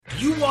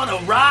You want to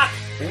rock?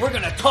 Well, we're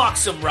going to talk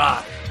some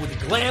rock with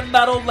glam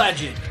metal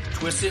legend,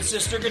 Twisted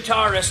Sister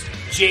guitarist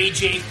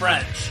JJ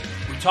French.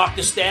 We talk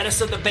the status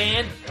of the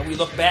band, and we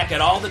look back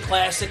at all the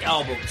classic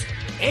albums.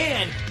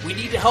 And we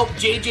need to help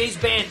JJ's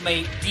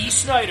bandmate, Dee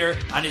Snider,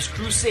 on his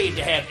crusade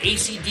to have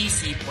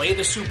AC/DC play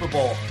the Super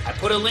Bowl. I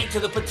put a link to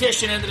the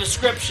petition in the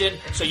description,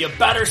 so you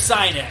better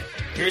sign it.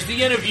 Here's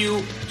the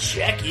interview.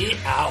 Check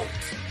it out.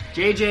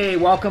 JJ,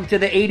 welcome to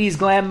the 80s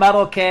Glam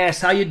Metal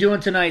Cast. How you doing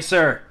tonight,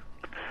 sir?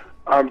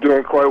 I'm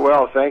doing quite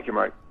well. Thank you,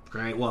 Mike.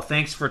 Great. Well,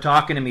 thanks for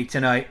talking to me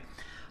tonight.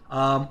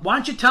 Why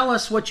don't you tell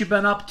us what you've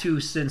been up to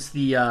since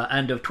the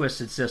end of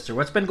Twisted Sister?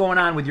 What's been going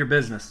on with your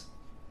business?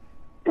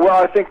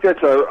 Well, I think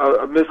that's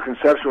a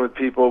misconception with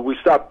people. We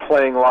stopped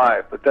playing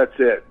live, but that's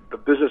it. The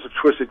business of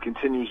Twisted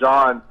continues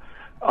on.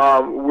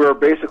 We're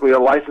basically a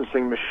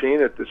licensing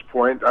machine at this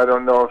point. I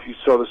don't know if you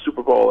saw the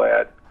Super Bowl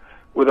ad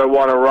with I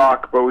Wanna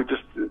Rock, but we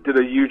just did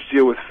a huge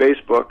deal with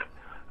Facebook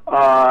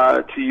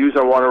to use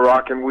I Wanna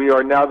Rock, and we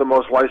are now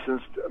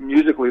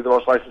musically the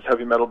most licensed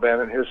heavy metal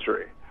band in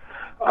history.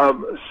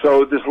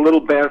 So this little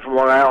band from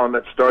Long Island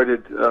that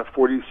started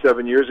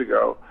 47 years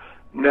ago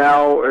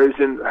now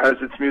has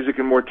its music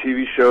in more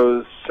TV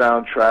shows,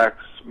 soundtracks,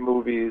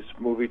 movies,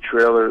 movie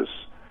trailers,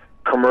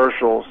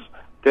 commercials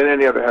than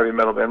any other heavy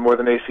metal band, more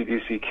than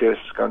AC/DC, Kiss,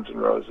 Guns N'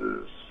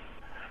 Roses.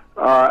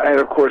 And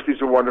of course,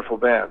 these are wonderful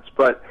bands.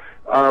 But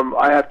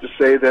I have to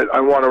say that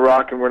I Wanna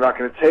Rock and We're Not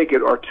Gonna Take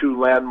It are two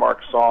landmark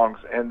songs,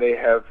 and they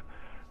have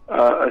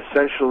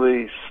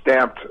essentially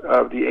stamped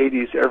the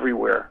 80s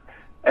everywhere.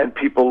 And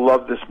people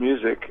love this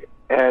music,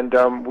 and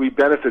we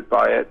benefit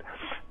by it.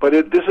 But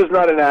this is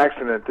not an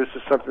accident. This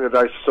is something that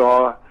I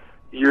saw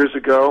years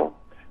ago,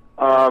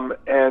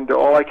 and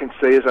all I can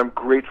say is I'm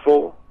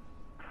grateful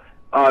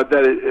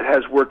that it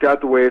has worked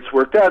out the way it's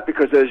worked out,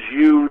 because as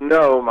you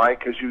know,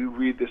 Mike, as you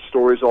read the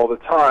stories all the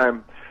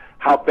time,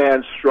 how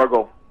bands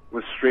struggle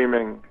with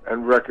streaming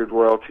and record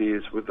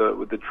royalties, with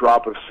the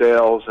drop of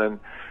sales, and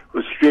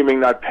with streaming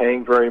not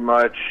paying very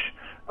much,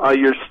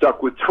 you're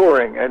stuck with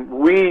touring. And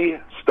we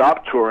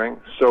stopped touring,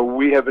 so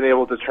we have been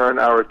able to turn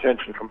our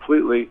attention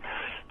completely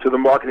to the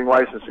marketing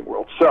licensing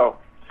world. So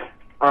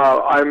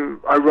I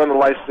run the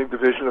licensing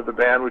division of the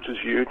band, which is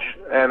huge,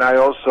 and I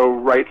also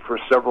write for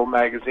several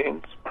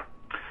magazines.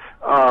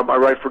 I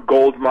write for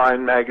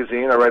Goldmine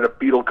magazine. I write a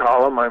Beatle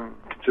column. I'm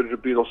considered a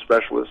Beatles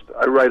specialist.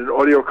 I write an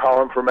audio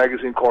column for a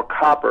magazine called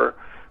Copper,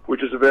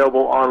 which is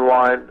available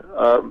online.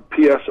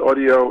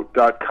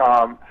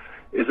 PSAudio.com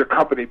is a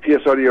company.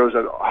 PS Audio is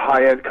a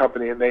high-end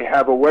company, and they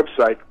have a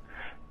website,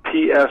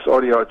 PS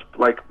Audio.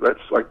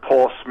 That's like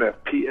Paul Smith,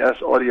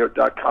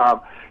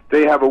 PSAudio.com.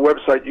 They have a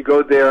website. You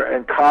go there,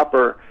 and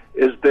Copper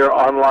is their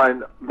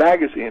online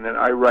magazine, and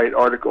I write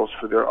articles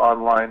for their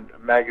online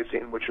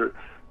magazine, which are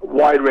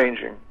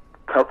wide-ranging,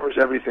 covers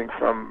everything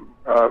from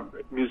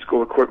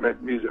musical equipment,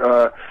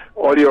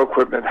 audio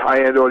equipment,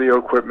 high-end audio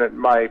equipment,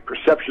 my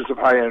perceptions of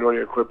high-end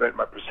audio equipment,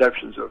 my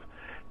perceptions of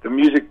the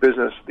music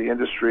business, the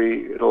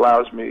industry. It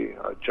allows me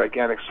a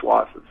gigantic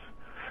swath of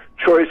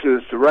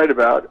choices to write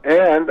about.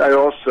 And I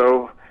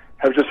also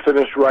have just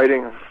finished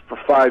writing for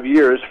 5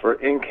 years for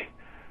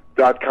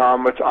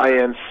Inc.com. It's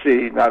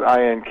INC, not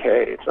INK.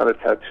 It's not a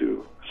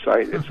tattoo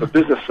site. It's a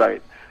business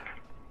site.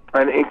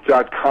 And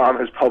Inc.com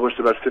has published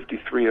about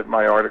 53 of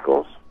my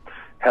articles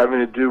having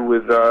to do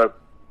with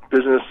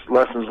business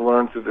lessons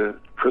learned through the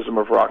prism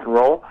of rock and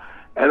roll.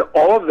 And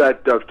all of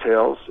that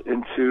dovetails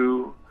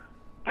into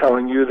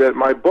telling you that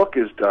my book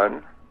is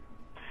done,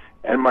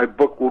 and my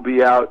book will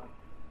be out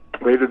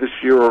later this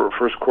year or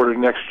first quarter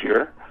next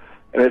year.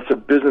 And it's a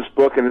business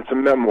book and it's a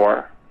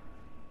memoir.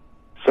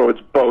 So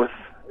it's both.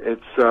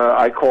 It's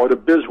I call it a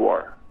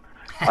bizwar.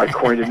 I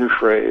coined a new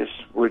phrase,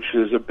 which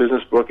is a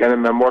business book and a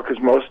memoir,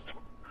 because most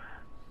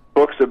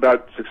books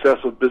about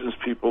successful business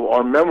people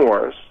are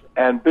memoirs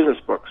and business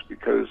books,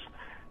 because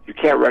you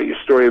can't write your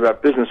story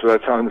about business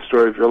without telling the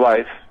story of your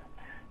life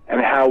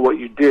and how what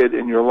you did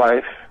in your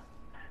life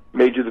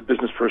made you the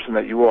business person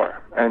that you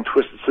are. And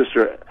Twisted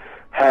Sister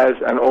has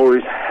and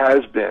always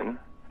has been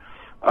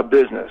a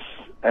business.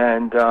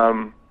 And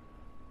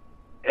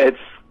it's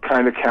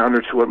kind of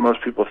counter to what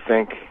most people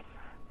think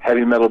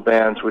heavy metal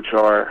bands, which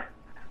are,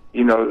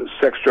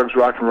 sex, drugs,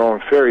 rock and roll,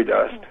 and fairy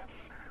dust.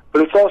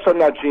 But it's also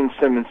not Gene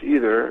Simmons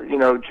either.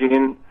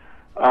 Gene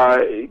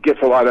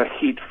gets a lot of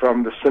heat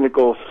from the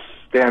cynical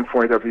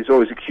standpoint of he's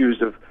always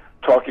accused of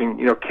talking,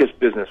 kiss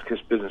business,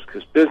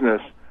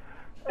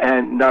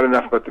 and not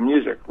enough about the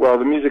music. Well,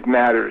 the music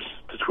matters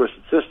to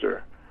Twisted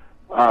Sister,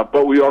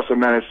 but we also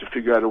managed to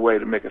figure out a way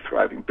to make a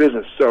thriving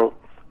business. So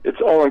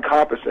it's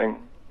all-encompassing,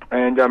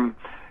 and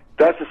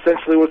that's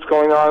essentially what's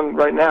going on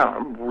right now.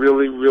 I'm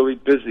really, really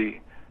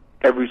busy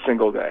every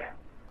single day.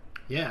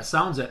 Yeah,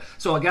 sounds it.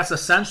 So I guess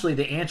essentially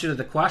the answer to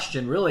the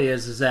question really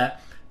is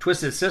that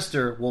Twisted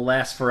Sister will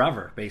last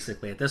forever,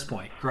 basically, at this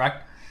point,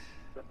 correct?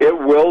 It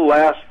will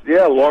last,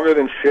 longer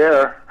than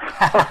Cher.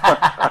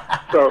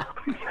 So,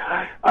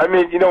 I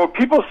mean, when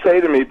people say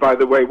to me, by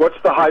the way, what's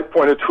the high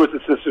point of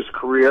Twisted Sister's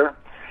career?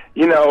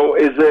 Is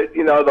it,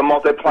 the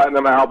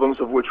multi-platinum albums,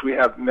 of which we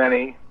have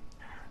many,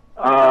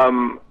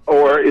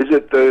 Or is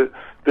it the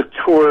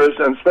tours,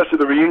 and especially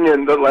the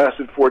reunion that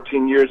lasted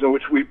 14 years, in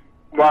which we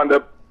wound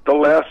up the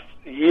last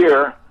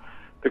year,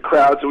 the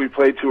crowds that we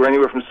played to were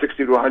anywhere from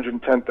 60 to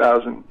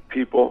 110,000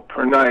 people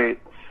per night.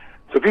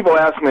 So people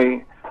ask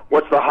me,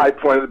 what's the high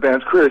point of the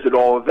band's career? Is it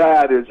all of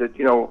that? Is it,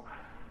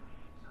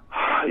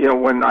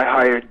 when I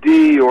hired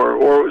Dee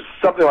or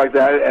something like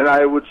that? And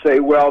I would say,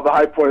 well, the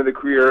high point of the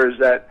career is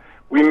that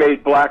we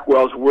made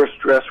Blackwell's worst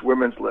dressed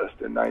women's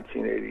list in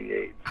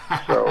 1988.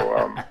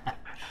 So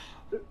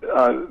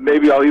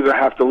maybe I'll either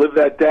have to live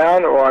that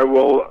down, or I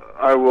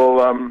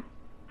will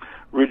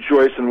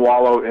rejoice and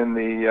wallow in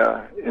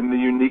the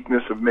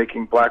uniqueness of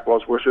making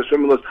Blackwell's worst dressed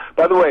women's list.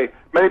 By the way,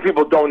 many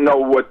people don't know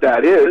what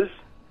that is,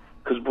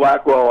 because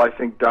Blackwell, I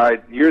think,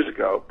 died years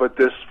ago. But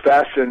this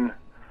fashion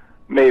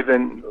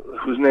maven,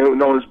 whose name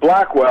known as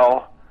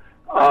Blackwell,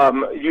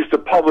 used to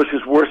publish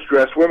his worst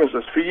dressed women's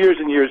list for years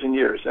and years and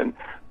years. And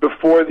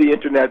before the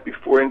internet,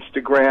 before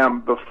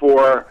Instagram,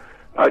 before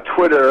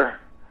Twitter,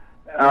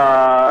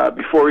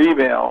 before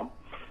email,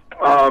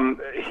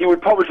 he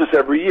would publish this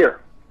every year.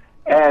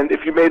 And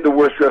if you made the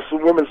worst dressed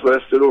women's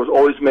list, it was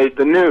always made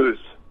the news.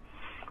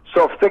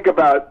 So think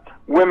about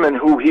women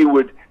who he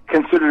would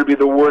consider to be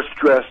the worst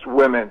dressed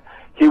women.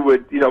 He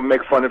would,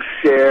 make fun of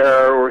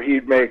Cher, or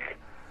he'd make,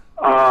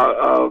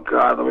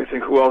 let me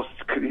think, who else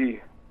could he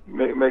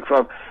make fun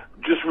of?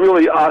 Just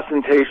really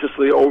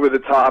ostentatiously over the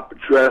top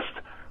dressed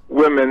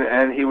women,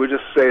 and he would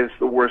just say it's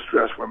the worst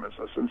dressed women's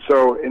list. And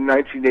so in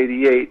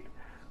 1988,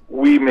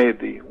 we made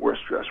the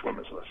worst dressed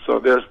women's list. So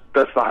that's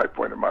the high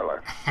point of my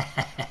life.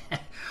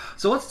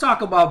 So let's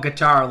talk about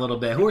guitar a little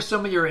bit. Who are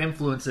some of your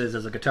influences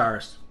as a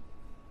guitarist?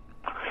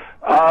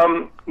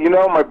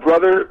 My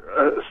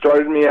brother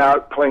started me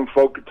out playing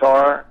folk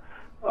guitar,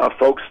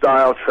 folk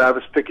style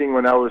Travis picking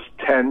when I was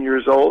 10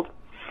 years old,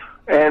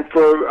 and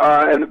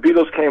the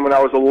Beatles came when I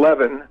was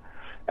 11.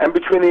 And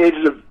between the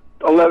ages of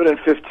 11 and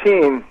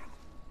 15,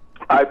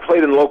 I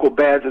played in local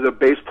bands as a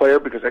bass player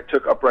because I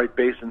took upright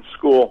bass in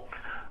school.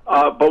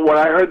 But when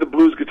I heard the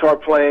blues guitar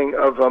playing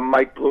of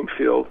Mike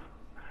Bloomfield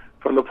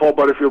from the Paul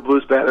Butterfield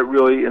Blues Band, it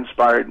really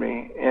inspired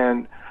me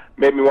and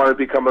made me want to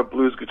become a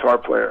blues guitar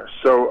player.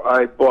 So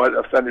I bought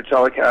a Fender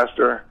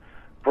Telecaster,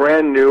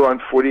 brand new, on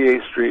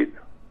 48th Street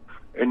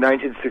in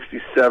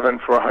 1967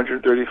 for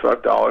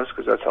 $135,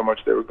 because that's how much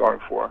they were going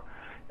for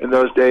in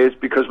those days,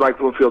 because Mike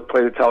Bloomfield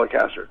played a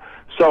Telecaster.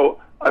 So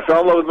I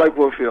fell in love with Mike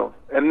Bloomfield,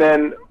 and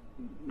then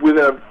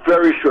within a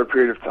very short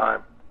period of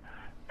time,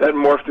 that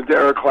morphed into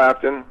Eric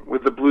Clapton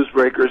with the Blues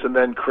Breakers and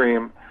then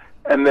Cream.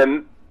 And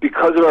then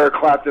because of Eric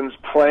Clapton's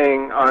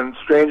playing on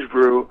Strange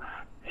Brew,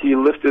 he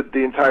lifted the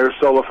entire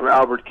solo from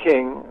Albert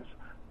King's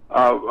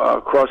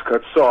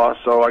Crosscut Saw,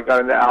 so I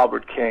got into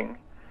Albert King,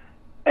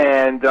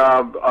 and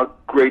a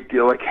great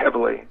deal, like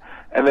heavily.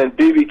 And then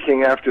B.B.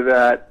 King after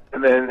that,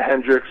 and then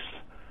Hendrix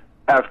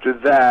after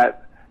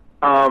that.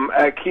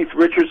 And Keith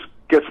Richards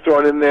gets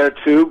thrown in there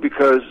too,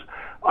 because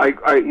I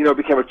kind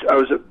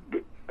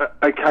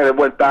of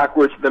went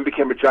backwards and then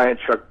became a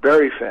giant Chuck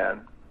Berry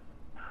fan.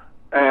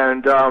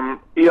 And then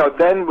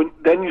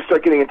you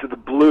start getting into the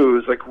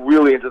blues, like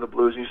really into the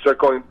blues, and you start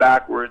going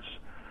backwards,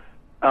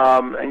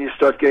 and you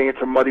start getting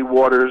into Muddy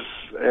Waters,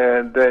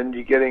 and then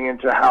you're getting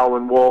into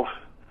Howlin' Wolf,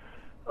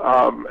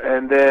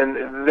 and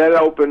then that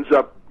opens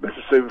up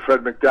Mississippi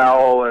Fred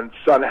McDowell and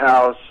Son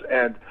House,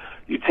 and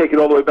you take it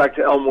all the way back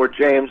to Elmore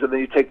James, and then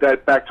you take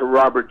that back to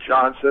Robert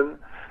Johnson.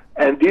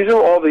 And these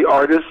are all the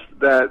artists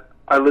that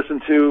I listen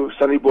to: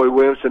 Sonny Boy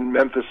Williamson,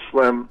 Memphis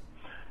Slim,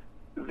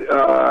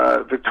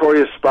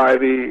 Victoria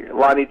Spivey,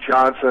 Lonnie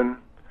Johnson.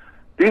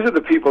 These are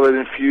the people that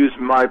infuse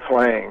my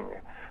playing.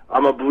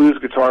 I'm a blues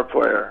guitar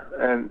player,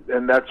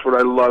 and that's what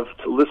I love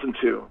to listen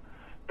to.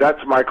 That's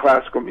my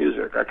classical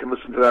music. I can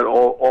listen to that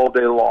all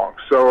day long.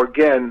 So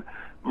again,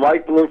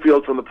 Mike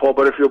Bloomfield from the Paul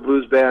Butterfield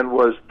Blues Band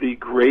was the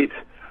great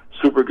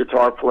super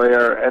guitar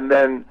player, and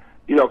then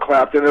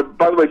Clapton. And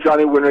by the way,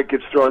 Johnny Winter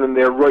gets thrown in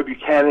there. Roy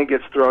Buchanan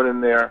gets thrown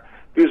in there.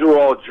 These are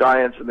all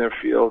giants in their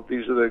field.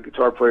 These are the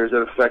guitar players that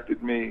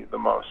affected me the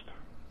most.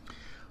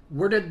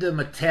 Where did the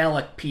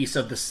metallic piece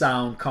of the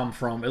sound come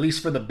from, at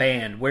least for the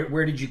band?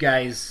 Where did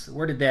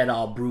that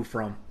all brew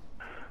from?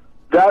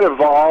 That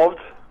evolved.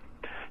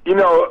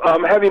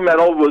 Heavy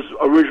metal was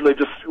originally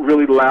just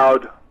really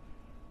loud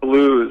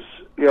blues.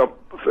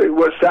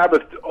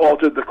 Sabbath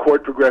altered the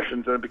chord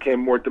progressions and it became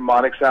more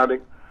demonic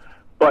sounding.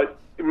 But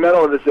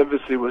metal in its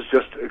infancy was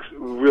just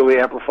really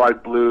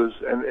amplified blues.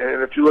 And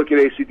if you look at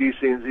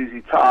AC/DC and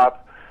ZZ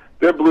Top,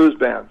 they're blues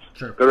bands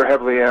that are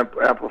heavily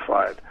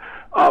amplified.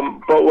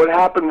 But what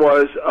happened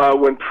was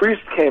when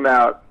Priest came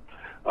out,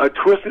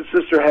 Twisted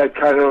Sister had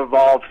kind of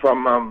evolved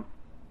from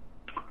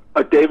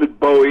a David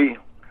Bowie,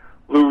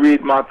 Lou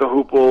Reed, Mott the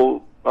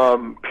Hoople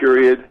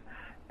period,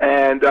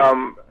 and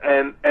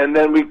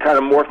then we kind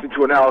of morphed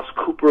into an Alice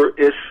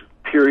Cooper-ish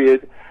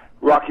period.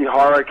 Rocky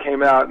Horror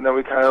came out, and then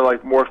we kind of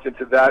like morphed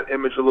into that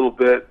image a little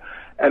bit.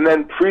 And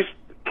then Priest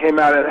came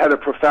out and had a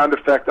profound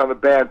effect on the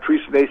band.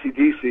 Priest and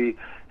AC/DC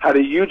had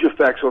a huge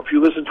effect. So if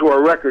you listen to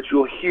our records,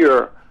 you'll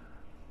hear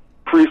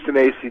Priest and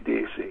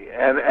AC/DC.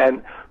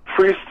 And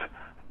Priest,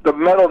 the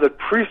metal that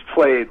Priest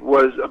played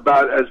was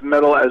about as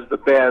metal as the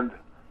band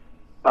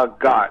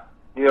got.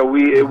 You know,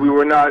 we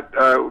were not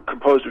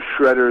composed of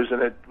shredders,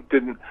 and it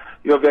didn't.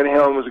 You know, Van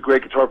Halen was a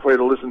great guitar player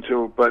to listen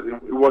to, but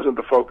it wasn't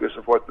the focus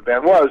of what the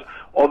band was.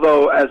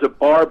 Although, as a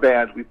bar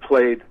band, we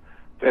played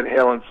Van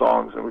Halen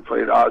songs, and we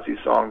played Ozzy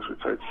songs, we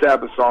played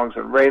Sabbath songs,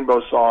 and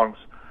Rainbow songs,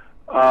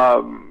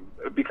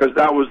 because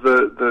that was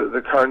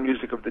the current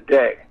music of the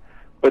day.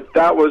 But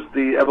that was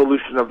the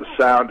evolution of the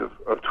sound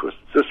of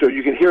Twisted Sister.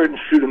 You can hear it in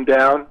Shoot 'Em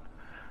Down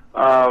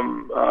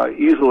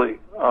easily.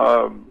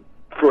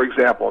 For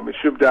example, I mean,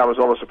 Shoot 'Em Down was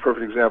almost a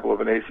perfect example of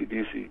an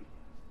AC/DC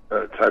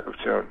type of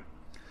tune.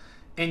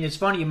 And it's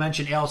funny you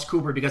mentioned Alice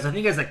Cooper, because I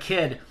think as a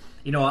kid,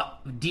 you know,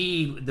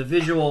 Dee, the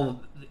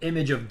visual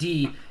image of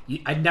Dee,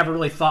 I never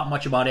really thought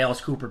much about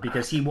Alice Cooper,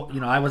 because he, you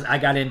know, I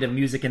got into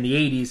music in the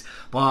 80s,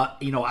 but,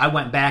 you know, I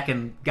went back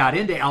and got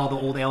into all the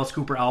old Alice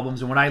Cooper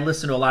albums, and when I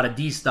listen to a lot of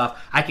Dee stuff,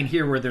 I can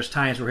hear where there's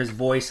times where his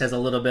voice has a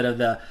little bit of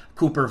the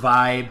Cooper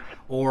vibe,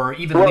 or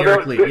even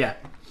lyrically, yeah.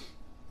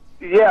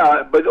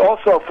 Yeah, but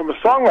also from a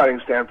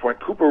songwriting standpoint,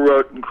 Cooper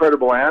wrote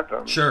incredible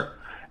anthems. Sure.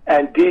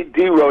 And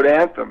Dee wrote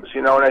anthems,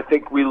 you know, and I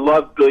think we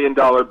loved Billion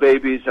Dollar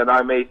Babies and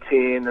I'm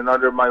 18 and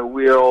Under My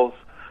Wheels,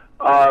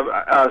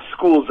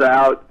 School's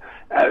Out.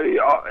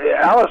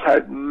 Alice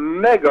had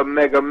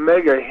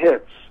mega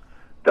hits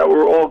that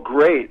were all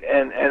great,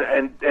 and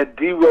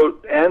Dee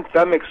wrote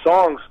anthemic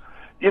songs.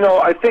 You know,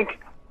 I think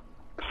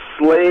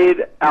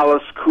Slade,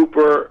 Alice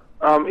Cooper,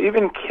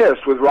 even Kiss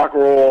with Rock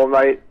and Roll All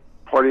Night,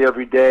 Party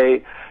Every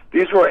Day,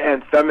 these were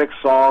anthemic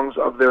songs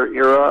of their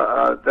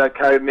era that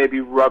kind of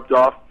maybe rubbed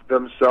off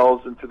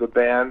themselves into the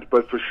band,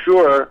 but for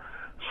sure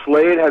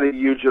Slade had a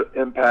huge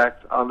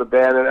impact on the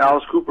band, and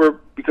Alice Cooper,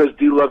 because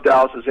Dee loved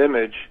Alice's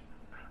image.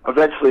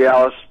 Eventually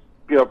Alice,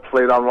 you know,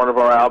 played on one of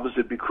our albums,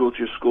 It'd Be Cruel to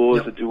Your School,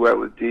 as a duet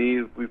with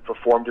Dee. We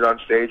performed it on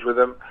stage with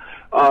him.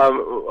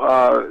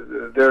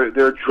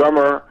 Their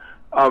drummer,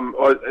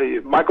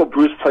 Michael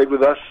Bruce, played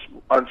with us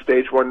on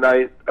stage one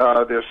night.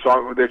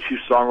 Their chief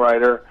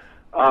songwriter,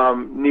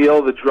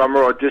 Neil, the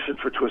drummer, auditioned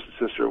for Twisted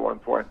Sister at one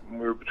point when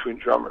we were between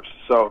drummers.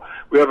 So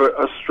we have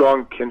a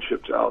strong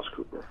kinship to Alice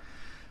Cooper.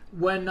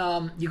 When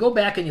you go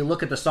back and you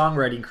look at the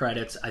songwriting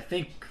credits, I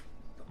think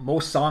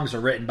most songs are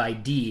written by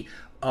Dee.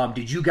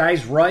 Did you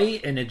guys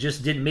write and it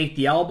just didn't make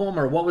the album,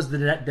 or what was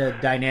the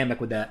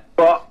dynamic with that?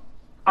 Well,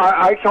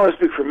 I can only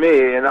speak for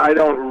me, and I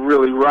don't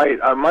really write.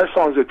 My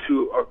songs are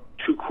too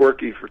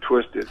quirky for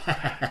Twisted.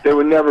 They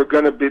were never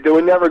going to be. They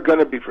were never going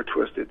to be for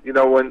Twisted. You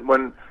know,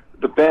 when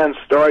the band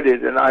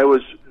started, and I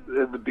was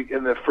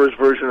in the first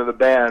version of the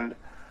band,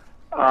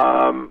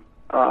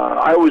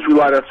 I always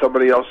relied on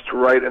somebody else to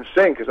write and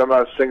sing, because I'm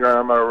not a singer and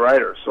I'm not a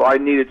writer. So I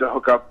needed to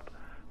hook up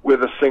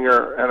with a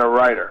singer and a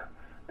writer.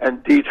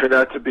 And Dee turned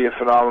out to be a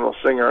phenomenal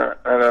singer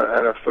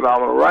and a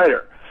phenomenal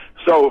writer.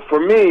 So for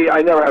me,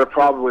 I never had a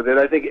problem with it.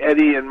 I think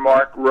Eddie and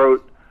Mark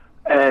wrote,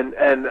 and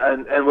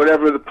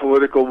whatever the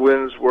political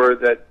winds were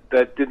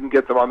that didn't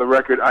get them on the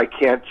record, I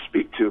can't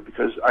speak to,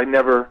 because I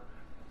was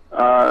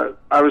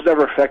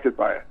never affected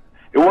by it.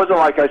 It wasn't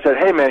like I said,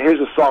 "Hey man, here's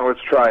a song, let's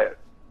try it."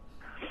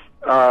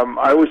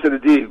 I always said to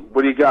Dee,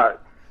 "What do you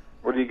got?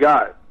 What do you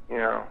got? You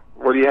know,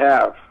 what do you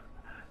have?"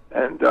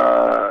 And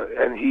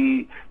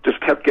he just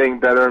kept getting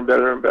better and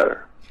better and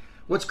better.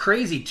 What's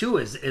crazy too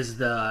is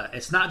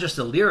it's not just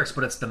the lyrics,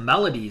 but it's the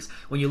melodies.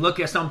 When you look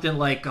at something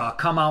like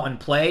 "Come Out and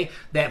Play,"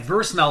 that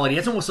verse melody,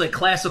 it's almost like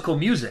classical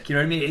music. You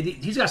know what I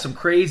mean? He's got some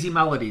crazy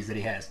melodies that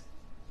he has.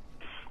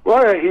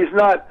 Well, he's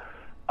not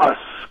a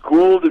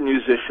schooled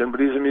musician, but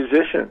he's a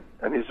musician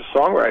and he's a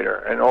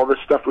songwriter, and all this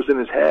stuff was in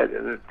his head,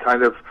 and it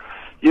kind of,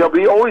 you know, but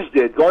he always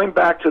did. Going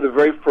back to the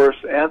very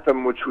first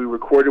anthem which we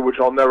recorded, which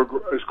is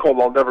called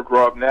 "I'll Never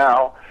Grow Up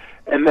Now,"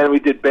 and then we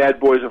did "Bad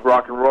Boys of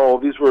Rock and Roll."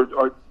 These were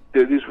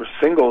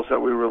singles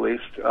that we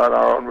released on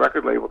our own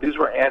record label. These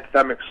were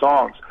anthemic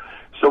songs.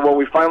 So when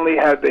we finally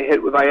had the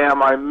hit with "I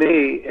Am, I'm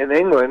Me" in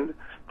England,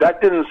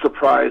 that didn't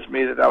surprise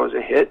me that was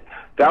a hit.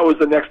 That was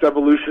the next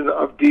evolution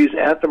of Dee's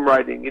anthem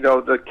writing. You know,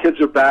 "The Kids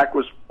Are Back"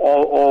 was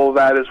all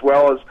that, as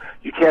well as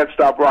 "You Can't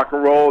Stop Rock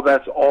and Roll."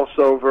 That's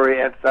also very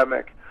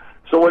anthemic.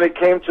 So when it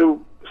came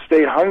to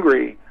 "Stay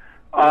Hungry,"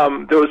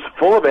 there was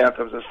full of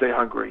anthems in "Stay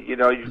Hungry." You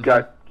know, you've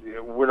got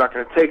 "We're Not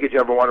Going to Take It," you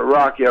have "I Want to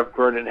Rock," you have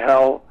 "Burn in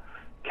Hell,"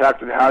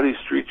 Captain Howdy,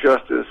 "Street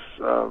Justice."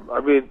 I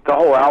mean, the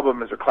whole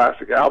album is a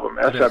classic album.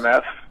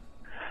 SMF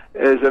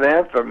is an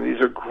anthem. These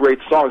are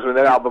great songs. I mean,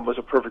 that album was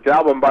a perfect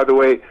album. By the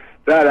way,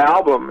 that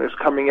album is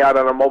coming out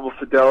on a Mobile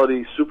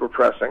Fidelity super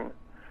pressing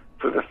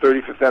for the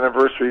 35th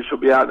anniversary. It will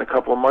be out in a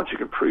couple of months. You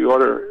can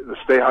pre-order the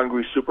 "Stay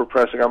Hungry" super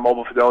pressing on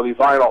Mobile Fidelity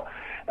vinyl.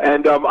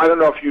 And I don't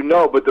know if you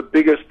know, but the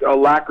biggest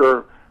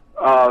lacquer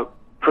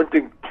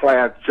printing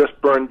plant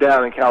just burned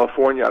down in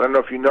California. I don't know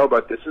if you know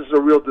about this. This is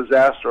a real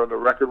disaster in the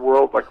record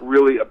world, like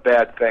really a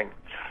bad thing.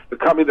 The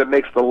company that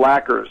makes the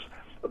lacquers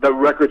that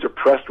records are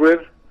pressed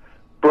with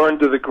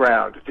burned to the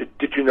ground.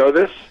 Did you know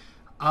this?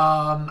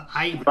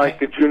 Mike,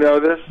 did you know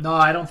this? No,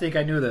 I don't think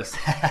I knew this.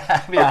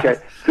 Yeah. Okay,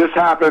 this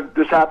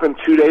happened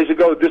 2 days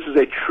ago. This is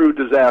a true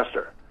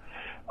disaster.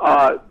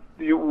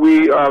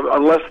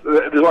 unless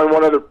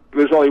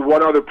there's only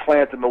one other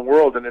plant in the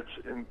world, and it's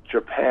in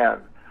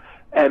Japan,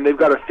 and they've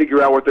got to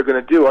figure out what they're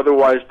going to do.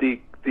 Otherwise, the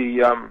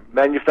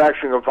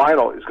manufacturing of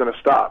vinyl is going to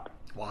stop.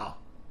 Wow.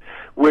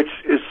 Which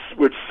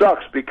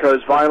sucks,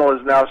 because vinyl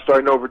is now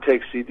starting to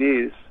overtake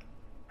CDs.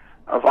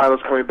 Vinyl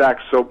is coming back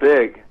so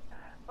big,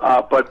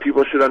 but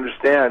people should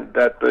understand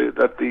that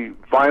the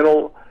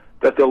vinyl,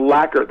 that the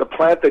lacquer, the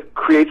plant that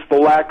creates the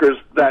lacquers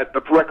that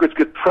the records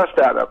get pressed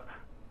out of,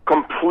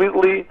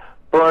 completely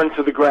burned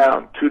to the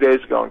ground 2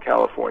 days ago in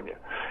California,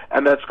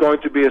 and that's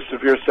going to be a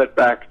severe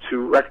setback to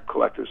record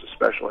collectors,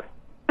 especially.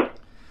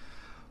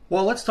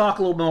 Well, let's talk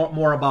a little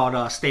more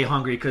about Stay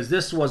Hungry, because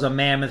this was a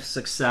mammoth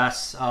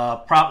success.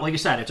 Like you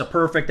said, it's a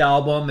perfect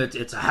album.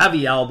 It's a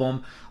heavy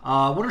album.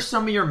 What are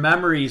some of your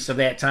memories of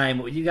that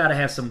time? You got to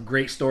have some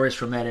great stories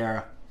from that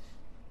era.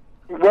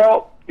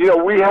 Well,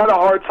 we had a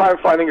hard time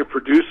finding a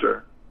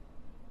producer,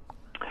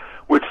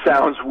 which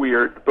sounds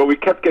weird, but we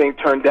kept getting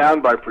turned down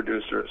by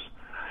producers,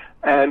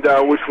 and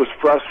which was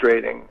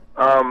frustrating.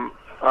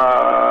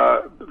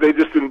 They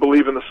just didn't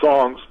believe in the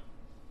songs.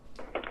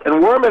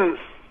 And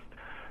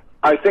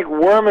I think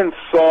Werman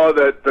saw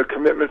that the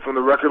commitment from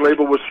the record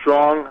label was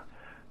strong,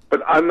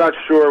 but I'm not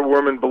sure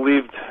Werman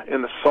believed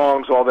in the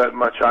songs all that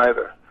much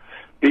either,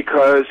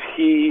 because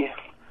he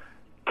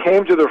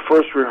came to their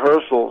first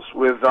rehearsals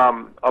with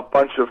a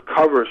bunch of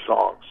cover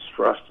songs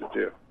for us to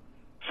do.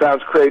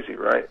 Sounds crazy,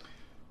 right?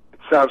 It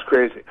sounds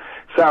crazy.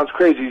 Sounds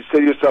crazy. You say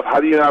to yourself, how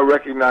do you not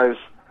recognize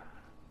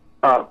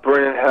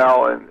Burn in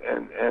Hell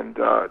and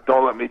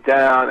Don't Let Me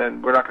Down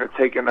and We're Not Going to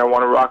Take It and I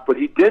Want to Rock? But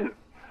he didn't.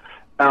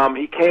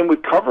 He came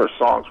with cover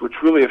songs, which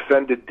really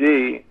offended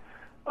Dee,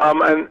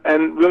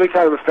 and really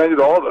kind of offended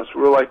all of us.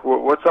 We were like,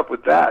 well, what's up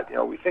with that?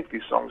 We think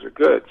these songs are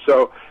good.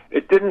 So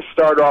it didn't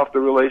start off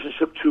the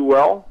relationship too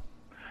well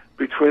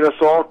between us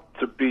all,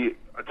 to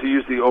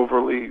use the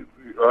overly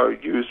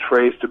used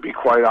phrase, to be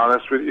quite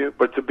honest with you.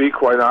 But to be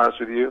quite honest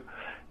with you,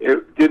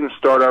 it didn't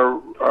start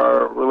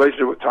our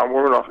relationship with Tom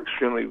Werman off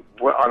extremely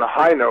on a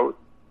high note.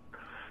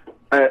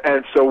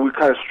 And so we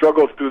kind of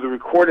struggled through the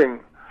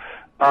recording.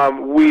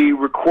 We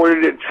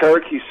recorded it in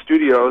Cherokee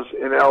Studios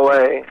in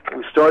L.A.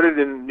 We started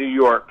in New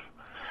York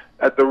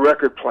at the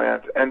record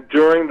plant, and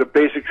during the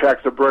basic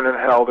tracks of Burn in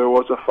Hell, there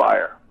was a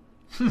fire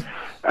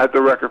at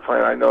the record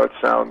plant. I know it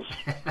sounds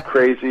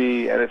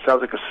crazy, and it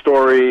sounds like a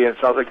story, and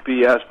it sounds like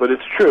BS, but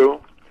it's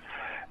true.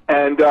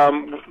 And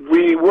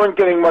we weren't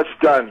getting much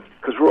done,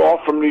 because we're all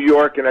from New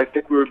York, and I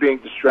think we were being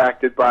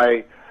distracted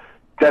by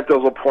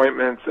dental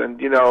appointments and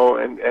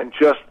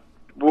just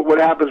what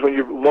happens when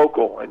you're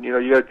local and you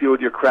got to deal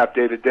with your crap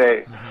day to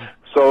day.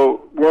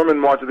 So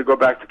Werman wanted to go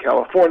back to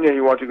California.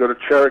 He wanted to go to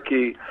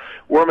Cherokee.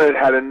 Werman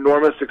had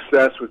enormous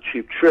success with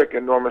Cheap Trick,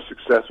 enormous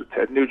success with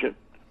Ted Nugent,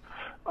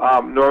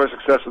 enormous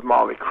success with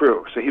Motley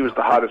Crue. So he was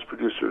the hottest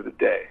producer of the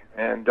day.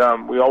 And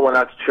we all went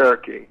out to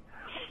Cherokee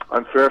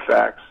on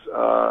Fairfax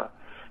off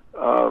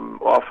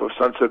of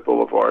Sunset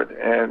Boulevard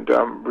and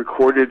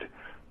recorded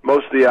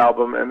most of the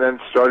album, and then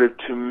started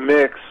to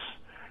mix,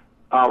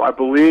 I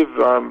believe,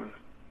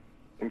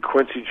 in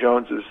Quincy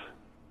Jones's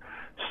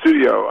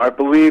studio. I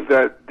believe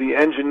that the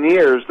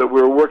engineers that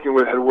we were working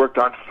with had worked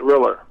on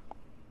Thriller.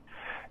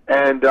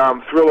 And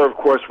Thriller, of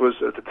course, was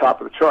at the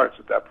top of the charts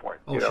at that point.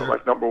 Sure.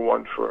 Like number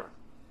one for,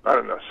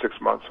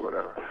 6 months or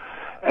whatever.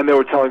 And they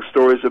were telling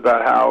stories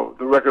about how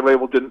the record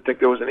label didn't think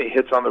there was any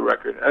hits on the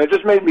record. And it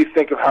just made me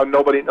think of how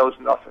nobody knows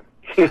nothing.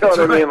 You know what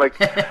I mean? Like,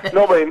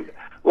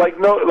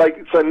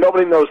 so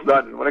nobody knows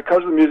nothing. When it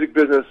comes to the music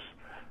business,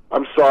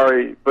 I'm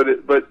sorry, but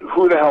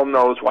who the hell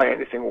knows why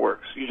anything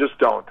works? You just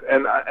don't.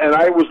 And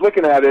I was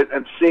looking at it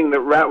and seeing that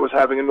Rat was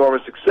having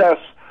enormous success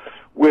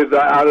with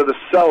Out of the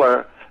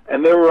Cellar,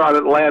 and they were on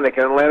Atlantic,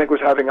 and Atlantic was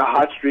having a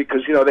hot streak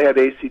because they had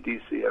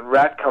AC/DC, and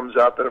Rat comes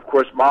up, and of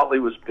course Motley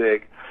was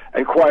big,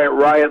 and Quiet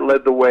Riot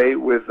led the way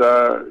with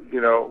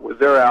with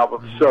their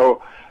album.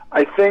 So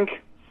I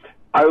think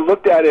I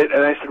looked at it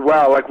and I said,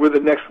 wow, like we're the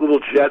next little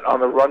jet on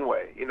the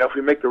runway. If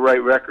we make the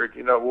right record,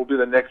 we'll be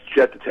the next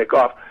jet to take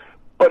off.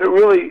 But it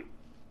really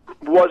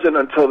wasn't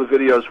until the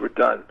videos were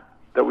done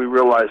that we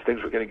realized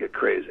things were going to get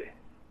crazy.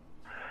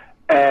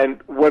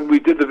 And when we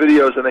did the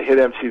videos and they hit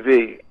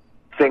MTV,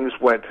 things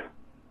went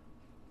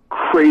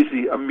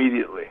crazy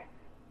immediately.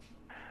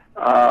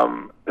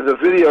 The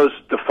videos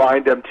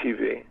defined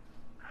MTV.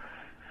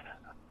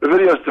 The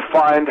videos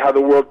defined how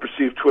the world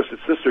perceived Twisted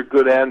Sister,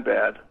 good and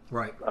bad.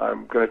 Right.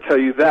 I'm going to tell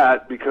you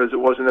that because it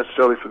wasn't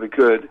necessarily for the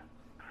good.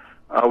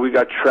 We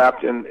got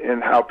trapped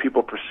in how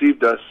people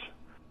perceived us.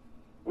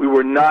 We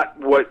were not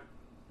what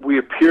we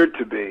appeared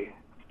to be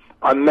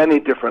on many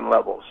different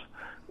levels.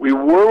 We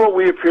were what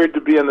we appeared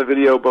to be in the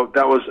video, but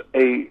that was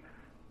a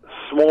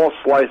small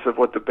slice of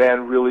what the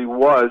band really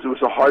was. It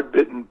was a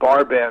hard-bitten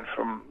bar band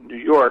from New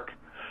York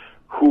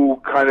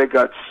who kind of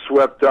got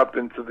swept up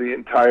into the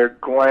entire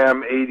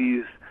glam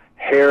 80s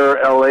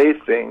hair LA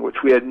thing,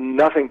 which we had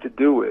nothing to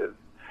do with.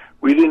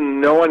 We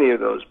didn't know any of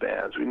those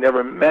bands. We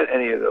never met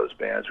any of those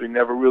bands. We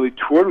never really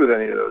toured with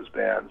any of those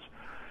bands.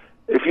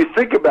 If you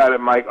think about it,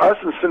 Mike, us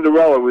and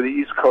Cinderella were the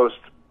East Coast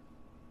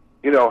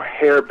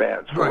hair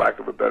bands, for Right. lack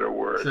of a better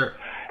word. Sure.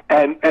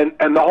 And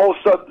the whole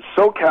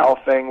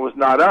SoCal thing was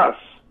not us.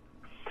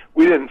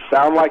 We didn't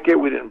sound like it.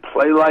 We didn't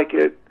play like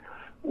it.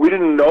 We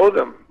didn't know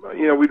them.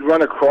 We'd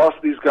run across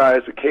these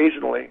guys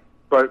occasionally,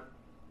 but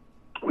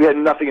we had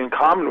nothing in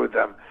common with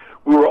them.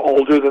 We were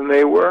older than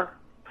they were.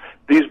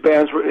 These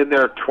bands were in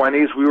their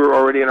 20s. We were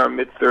already in our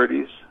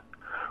mid-30s.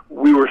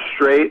 We were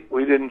straight.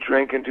 We didn't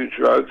drink and do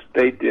drugs.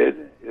 They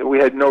did. We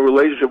had no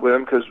relationship with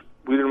them because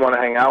we didn't want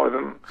to hang out with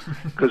them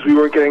because we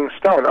weren't getting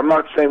stoned. I'm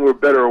not saying we're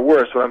better or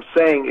worse. What I'm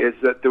saying is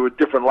that there were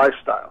different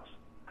lifestyles.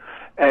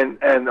 And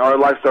our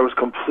lifestyle was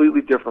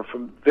completely different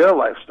from their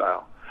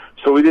lifestyle.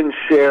 So we didn't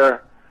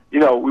share, we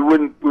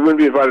wouldn't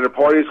be invited to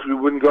parties because we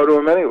wouldn't go to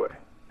them anyway.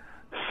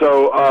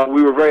 So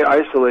we were very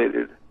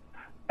isolated.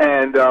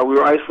 And we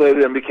were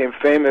isolated and became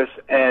famous,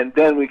 and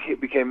then we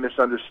became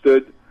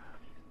misunderstood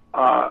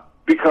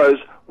because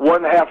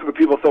one half of the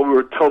people thought we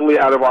were totally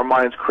out of our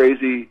minds,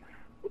 crazy,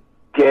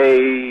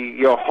 gay,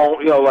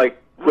 like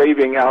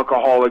raving,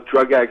 alcoholic,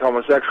 drug addict,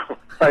 homosexual.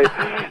 Right?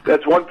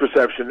 That's one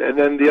perception. And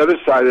then the other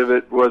side of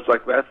it was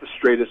like, that's the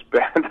straightest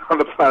band on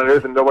the planet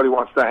Earth, and nobody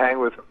wants to hang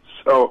with them.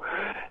 So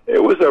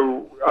it was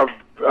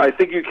I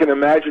think you can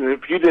imagine,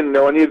 if you didn't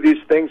know any of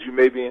these things, you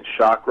may be in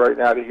shock right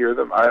now to hear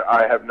them.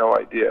 I have no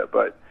idea,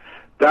 but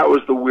that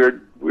was the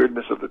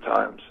weirdness of the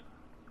times.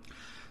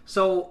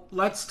 So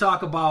let's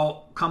talk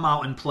about Come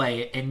Out and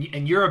Play.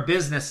 And you're a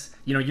business,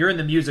 you're in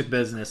the music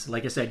business.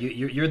 Like I said,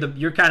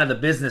 you're kind of the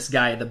business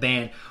guy of the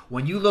band.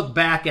 When you look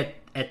back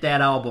at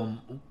that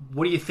album,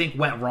 what do you think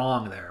went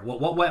wrong there?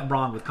 What went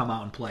wrong with Come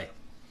Out and Play?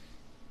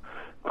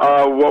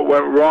 What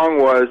went wrong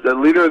was that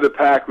Leader of the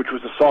Pack, which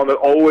was a song that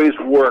always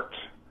worked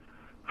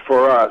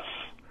for us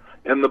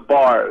in the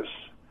bars,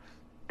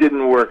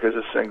 didn't work as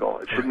a single.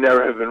 It should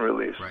never have been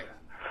released. Right.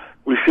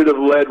 We should have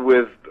led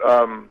with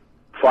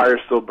Fire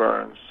Still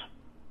Burns,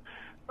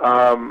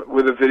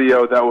 with a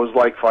video that was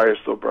like Fire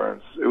Still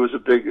Burns. It was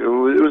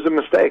a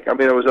mistake. I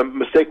mean, it was a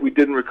mistake we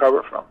didn't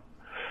recover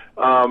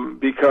from,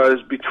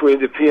 because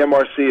between the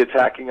PMRC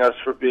attacking us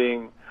for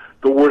being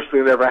the worst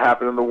thing that ever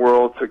happened in the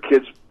world, to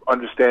kids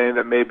understanding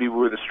that maybe we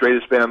were the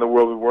straightest band in the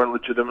world, we weren't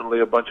legitimately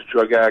a bunch of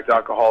drug addict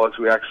alcoholics,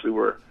 we actually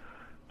were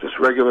just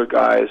regular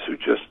guys who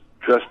just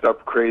dressed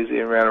up crazy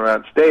and ran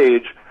around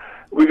stage.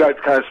 We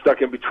got kind of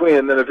stuck in between,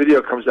 and then a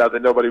video comes out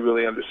that nobody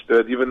really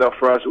understood, even though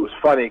for us it was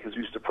funny because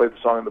we used to play the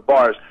song in the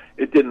bars.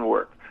 It didn't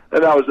work.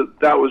 And that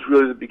was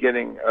really the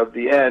beginning of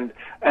the end,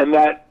 and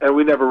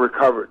we never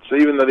recovered. So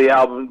even though the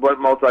album went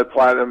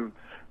multi-platinum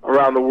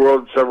around the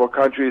world in several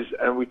countries,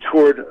 and we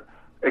toured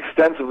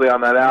extensively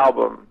on that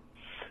album,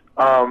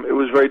 it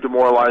was very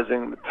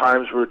demoralizing. The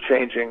times were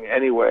changing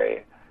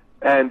anyway.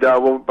 And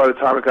by the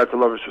time it got to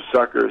Lovers for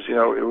Suckers, it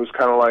was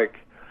kind of like,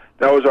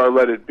 that was our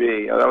Let It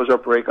Be. That was our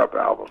breakup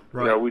album.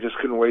 Right. We just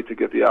couldn't wait to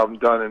get the album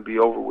done and be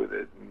over with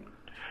it.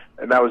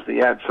 And that was the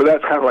end. So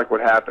that's kind of like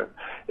what happened.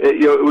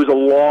 It was a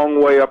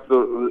long way up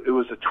it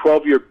was a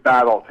 12-year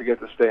battle to get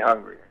to Stay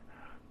Hungry.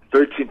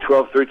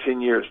 13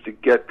 years to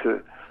get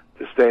to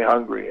Stay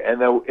Hungry. And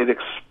then it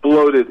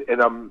exploded in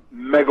a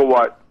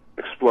megawatt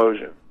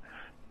explosion.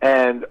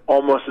 And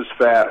almost as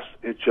fast,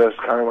 it just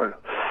kind of went.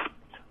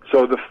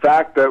 So the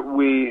fact that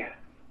we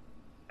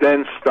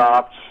then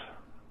stopped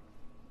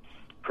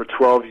for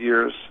 12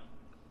 years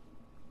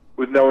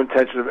with no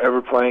intention of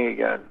ever playing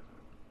again,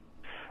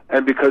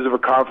 and because of a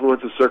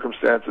confluence of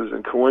circumstances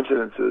and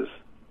coincidences,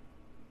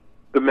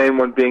 the main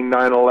one being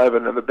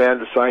 9/11 and the band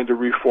deciding to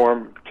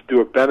reform to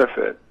do a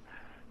benefit,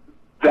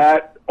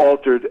 that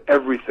altered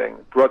everything,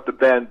 brought the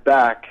band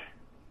back,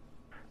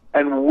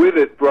 and with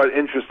it brought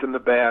interest in the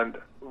band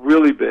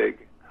really big.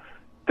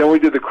 Then we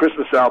did the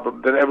Christmas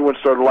album. Then everyone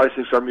started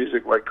licensing our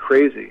music like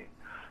crazy.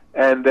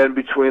 And then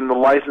between the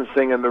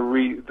licensing and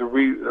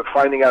the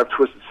finding out of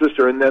Twisted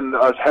Sister, and then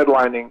us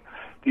headlining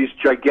these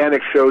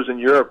gigantic shows in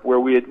Europe where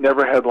we had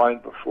never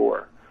headlined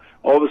before,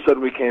 all of a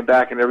sudden we came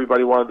back and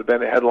everybody wanted the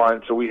band to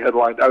headline. So we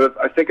headlined.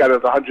 I think out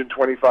of the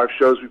 125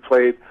 shows we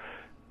played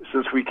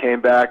since we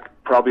came back,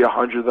 probably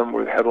 100 of them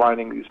were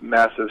headlining these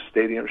massive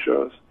stadium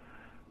shows.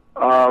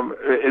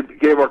 It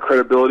gave our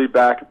credibility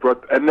back.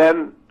 And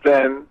then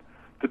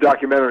the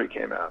documentary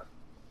came out.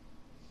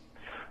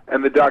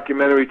 And the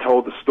documentary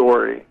told the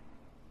story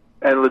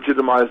and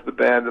legitimized the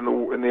band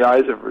in the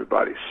eyes of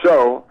everybody.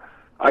 So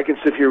I can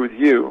sit here with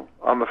you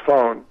on the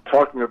phone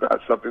talking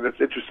about something that's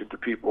interesting to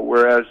people,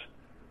 whereas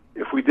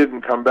if we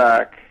didn't come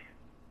back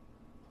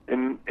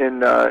in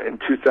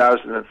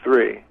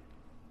 2003,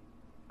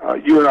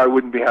 you and I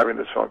wouldn't be having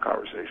this phone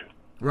conversation.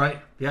 Right.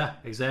 Yeah,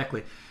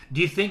 exactly.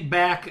 Do you think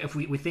back, if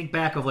we think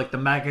back of like the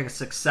mega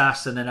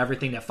success and then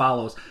everything that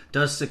follows,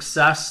 does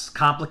success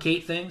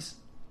complicate things?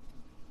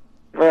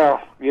 Well,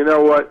 you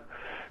know what?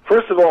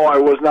 First of all, I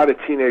was not a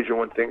teenager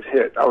when things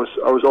hit. I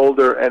was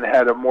older and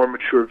had a more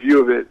mature view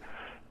of it,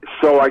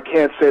 so I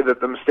can't say that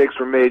the mistakes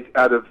were made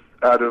out of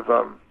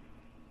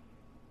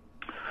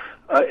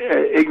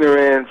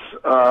ignorance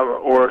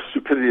or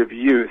stupidity of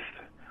youth.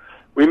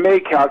 We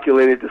made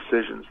calculated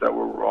decisions that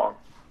were wrong,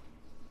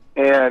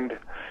 and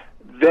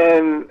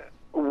then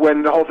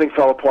when the whole thing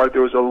fell apart,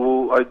 there was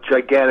a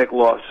gigantic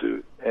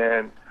lawsuit,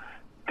 and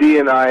Dee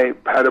and I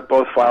had to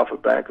both file for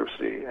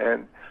bankruptcy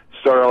and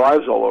start our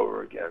lives all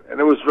over again. And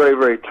it was very,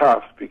 very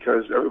tough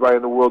because everybody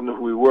in the world knew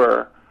who we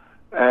were,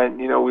 and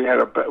we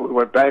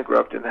went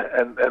bankrupt, and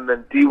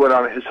then Dee went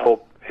on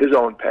his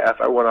own path.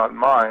 I went on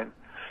mine,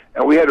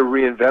 and we had to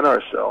reinvent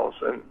ourselves,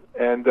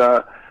 and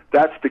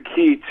that's the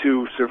key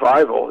to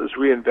survival is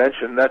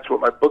reinvention. That's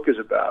what my book is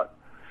about.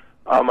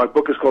 My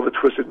book is called The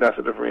Twisted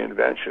Method of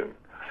Reinvention.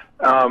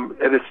 And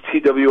it's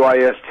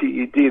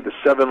TWISTED. The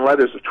 7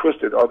 letters of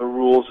Twisted are the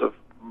rules of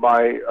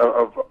my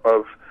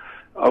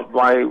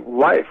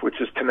life,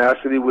 which is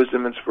tenacity,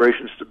 wisdom,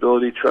 inspiration,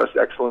 stability, trust,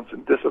 excellence,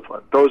 and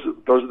discipline. Those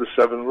are the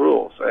 7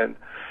 rules. And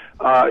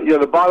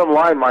the bottom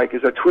line, Mike,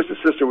 is that Twisted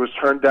Sister was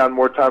turned down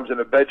more times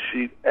in a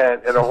bedsheet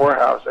and in a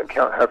whorehouse, and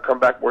have come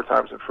back more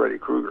times than Freddy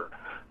Krueger.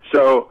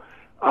 So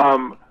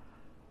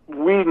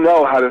we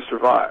know how to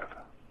survive,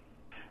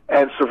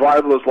 and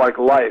survival is like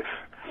life.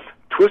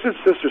 Twisted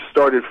Sister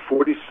started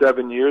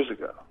 47 years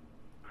ago.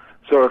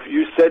 So if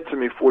you said to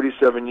me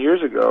 47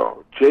 years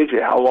ago,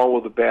 JJ, how long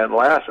will the band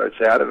last? I'd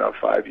say, I don't know,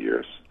 5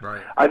 years.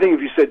 Right. I think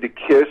if you said to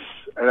Kiss,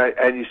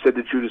 and you said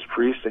to Judas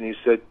Priest, and you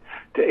said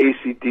to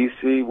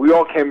AC/DC, we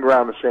all came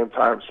around the same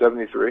time,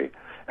 73,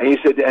 and you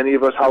said to any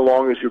of us, how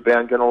long is your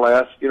band going to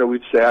last?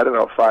 We'd say, I don't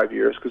know, 5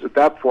 years, because at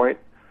that point,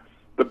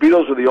 the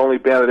Beatles were the only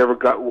band that ever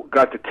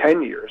got to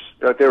 10 years.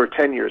 They were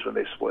 10 years when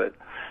they split.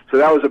 So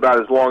that was about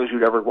as long as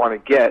you'd ever want to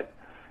get.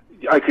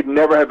 I could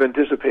never have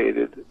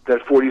anticipated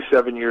that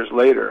 47 years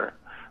later,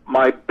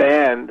 my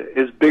band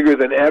is bigger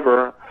than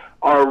ever.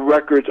 Our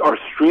records, our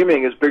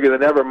streaming is bigger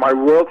than ever. My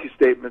royalty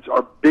statements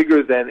are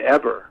bigger than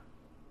ever.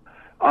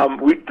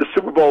 The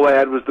Super Bowl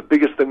ad was the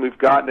biggest thing we've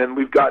gotten, and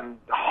we've gotten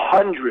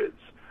hundreds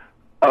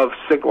of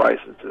sync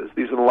licenses.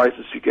 These are the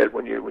licenses you get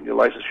when you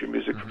license your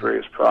music for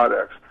various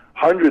products.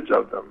 Hundreds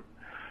of them.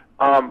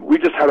 We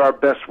just had our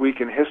best week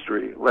in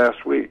history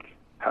last week.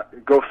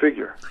 Go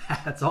figure.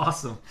 That's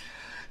awesome.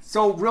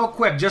 So real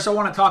quick, just I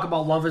want to talk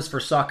about "Love Is for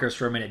Suckers"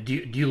 for a minute. Do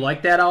you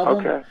like that album?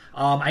 Okay.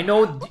 I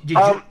know.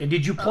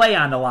 Did you play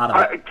on a lot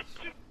of it?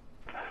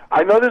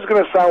 I know this is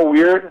going to sound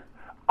weird.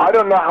 I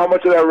don't know how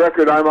much of that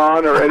record I'm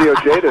on or Eddie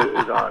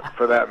Ojeda is on,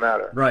 for that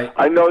matter. Right.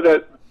 I know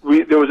that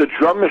there was a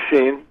drum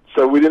machine,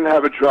 so we didn't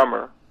have a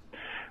drummer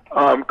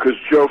because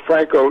Joe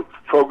Franco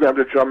programmed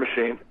a drum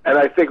machine, and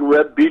I think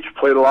Reb Beach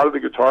played a lot of the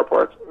guitar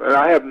parts, and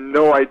I have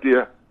no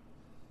idea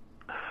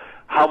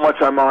how much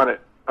I'm on it.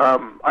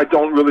 I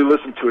don't really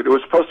listen to it. It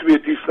was supposed to be a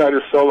Dee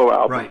Snider solo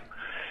album. Right.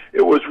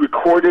 It was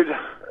recorded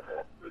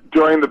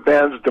during the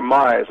band's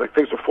demise, like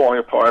things were falling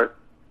apart.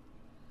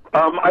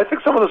 I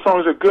think some of the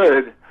songs are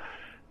good.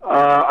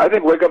 I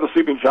think "Wake Up the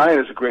Sleeping Giant"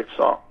 is a great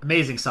song.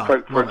 Amazing song.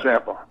 For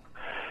example.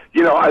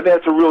 I think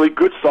it's a really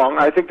good song.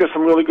 I think there's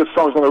some really good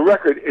songs on the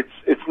record.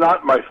 It's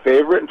not my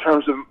favorite in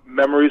terms of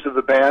memories of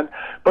the band,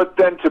 but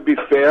then to be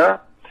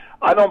fair,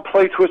 I don't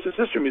play Twisted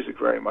Sister music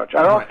very much.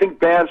 I don't think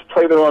bands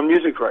play their own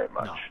music very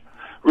much. No.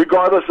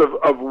 Regardless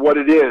of what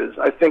it is.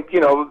 I think,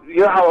 you know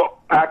how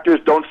actors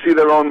don't see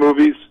their own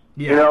movies?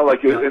 Yeah.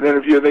 Like in an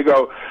interview, they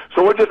go,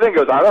 so what'd you think?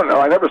 He goes, I don't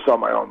know, I never saw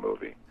my own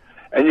movie.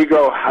 And you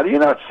go, how do you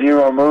not see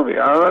your own movie?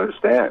 I don't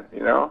understand,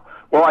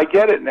 Well, I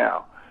get it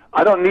now.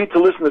 I don't need to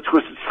listen to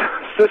Twisted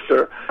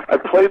Sister.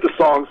 I've played the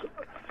songs,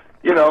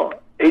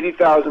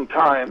 80,000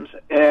 times,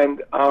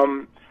 and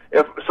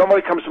if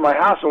somebody comes to my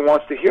house and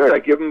wants to hear it, I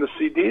give them the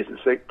CDs and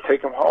say,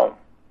 take them home.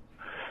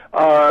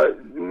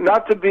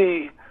 Not to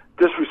be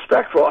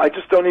disrespectful, I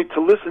just don't need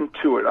to listen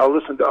to it. I'll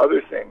listen to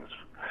other things.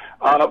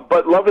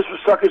 But "Love Is for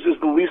Suckers" is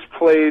the least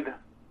played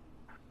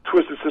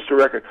Twisted Sister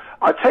record.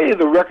 I'll tell you,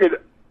 the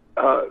record,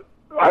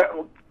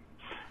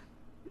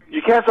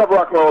 You Can't Stop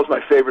Rock and Roll is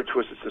my favorite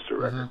Twisted Sister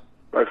record,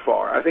 by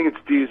far. I think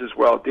it's Dee's as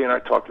well. Dee and I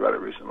talked about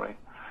it recently.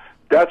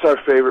 That's our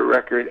favorite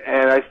record,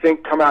 and I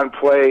think "Come Out and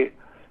Play"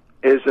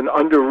 is an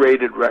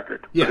underrated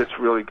record, but it's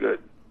really good.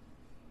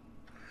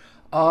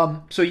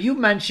 So you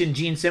mentioned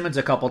Gene Simmons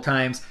a couple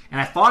times, and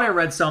I thought I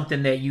read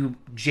something that you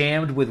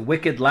jammed with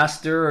Wicked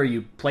Lester, or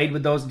you played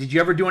with those. Did you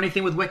ever do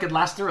anything with Wicked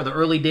Lester, or the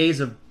early days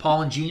of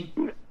Paul and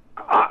Gene?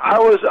 I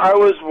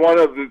was one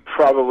of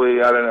probably,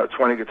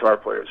 20 guitar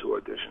players who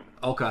auditioned.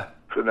 Okay.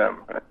 For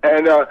them.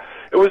 And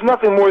it was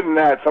nothing more than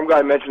that. Some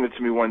guy mentioned it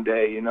to me one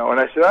day, and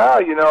I said,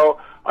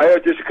 I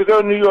auditioned, because they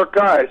were New York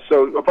guys,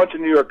 so a bunch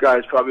of New York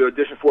guys probably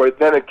auditioned for it.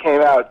 Then it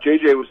came out,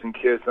 JJ was in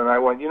Kiss, and I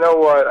went, you know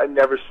what, I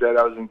never said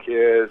I was in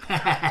Kiss.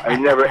 I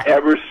never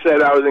ever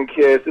said I was in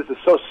Kiss. This is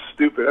so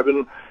stupid. I've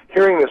been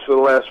hearing this for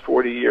the last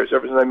 40 years,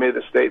 ever since I made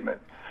the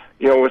statement.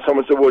 When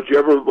someone said, well, did you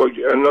ever,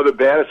 another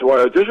band? I said, well,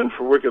 I auditioned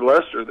for Wicked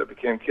Lester, that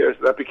became Kiss.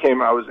 That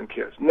became I was in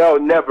Kiss. No,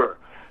 never.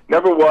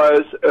 Never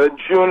was.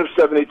 June of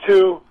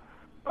 '72,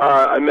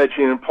 I met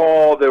Gene and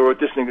Paul. They were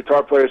auditioning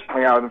guitar players,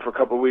 hung out with them for a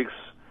couple of weeks,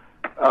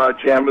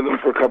 jammed with them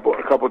for a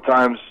couple of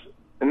times,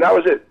 and that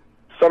was it.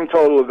 Sum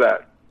total of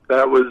that.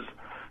 That was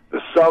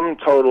the sum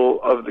total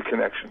of the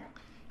connection.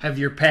 Have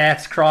your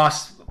paths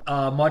crossed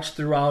much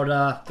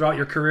throughout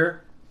your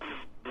career?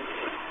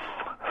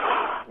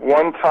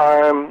 One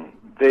time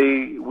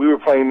we were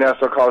playing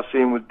Nassau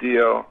Coliseum with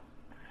Dio,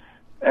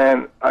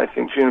 and I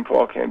think Gene and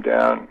Paul came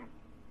down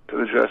to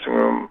the dressing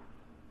room,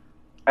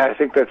 and I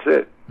think that's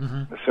it.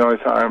 Mm-hmm. That's the only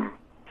time.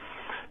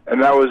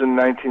 And that was in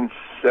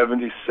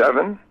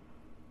 1977.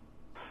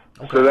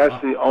 Okay. So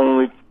that's the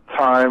only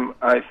time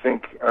I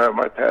think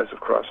my paths have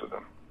crossed with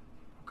them.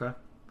 Okay.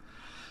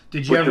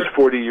 Did you which ever? is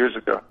 40 years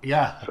ago.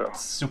 Yeah, So.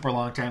 super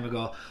long time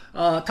ago.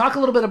 Talk a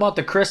little bit about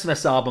the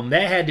Christmas album.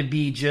 That had to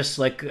be just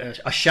like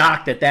a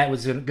shock that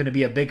was going to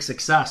be a big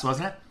success,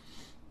 wasn't it?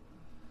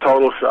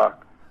 Total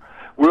shock.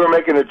 We were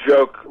making a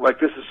joke like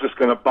this is just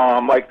going to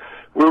bomb. Like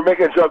we were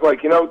making a joke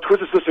like,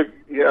 Twisted Sister,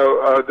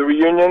 the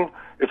reunion,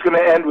 it's going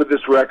to end with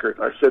this record.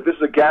 I said this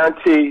is a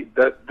guarantee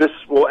that this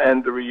will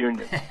end the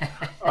reunion.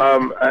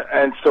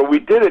 And so we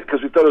did it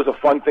because we thought it was a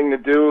fun thing to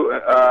do,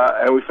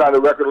 and we found a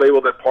record label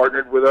that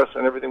partnered with us,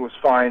 and everything was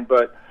fine.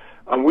 But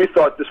we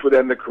thought this would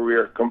end the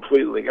career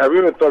completely. I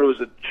even thought it was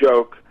a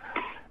joke.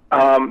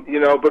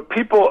 But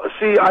people,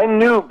 see, I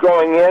knew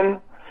going in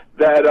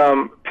that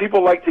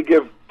people like to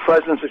give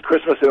presents at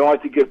Christmas. They don't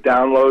like to give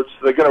downloads.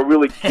 So they're going to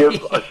really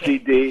give a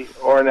CD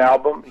or an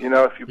album,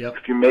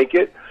 if you make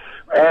it.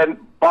 And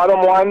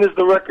bottom line is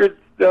the record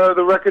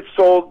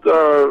sold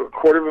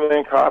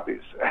 250,000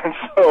 copies. And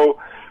so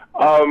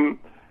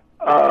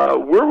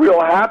we're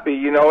real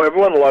happy.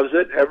 Everyone loves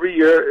it. Every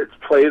year it's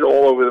played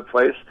all over the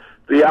place.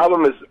 The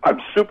album I'm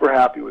super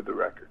happy with the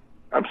record.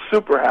 I'm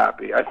super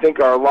happy. I think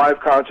our live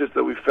concerts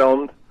that we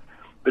filmed,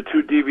 the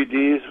 2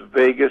 DVDs,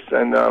 Vegas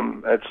and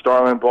at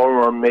Starland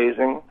Ballroom, are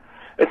amazing.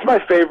 It's my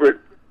favorite.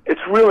 It's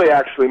really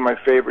actually my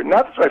favorite.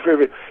 Not that it's my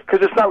favorite,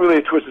 because it's not really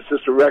a Twisted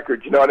Sister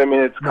record, you know what I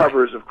mean? It's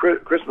covers of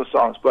Christmas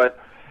songs, but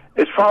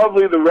it's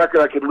probably the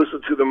record I could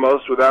listen to the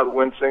most without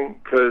wincing,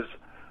 because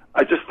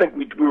I just think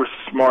we were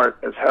smart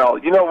as hell.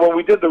 When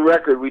we did the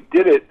record, we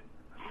did it.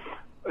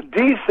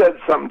 Dee said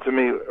something to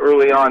me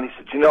early on. He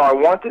said, I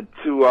wanted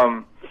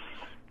to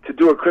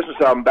do a Christmas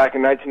album back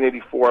in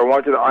 1984. I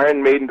wanted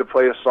Iron Maiden to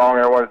play a song,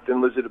 I wanted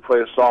Thin Lizzy to play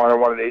a song, I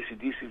wanted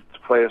AC/DC to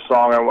play a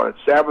song, I wanted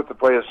Sabbath to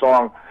play a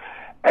song.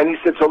 And he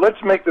said, so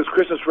let's make this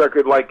Christmas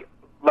record like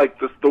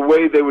the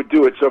way they would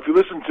do it. So if you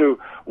listen to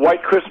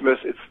White Christmas,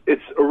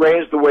 it's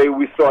arranged the way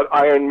we thought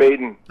Iron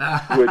Maiden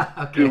would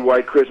do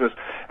White Christmas.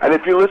 And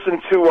if you listen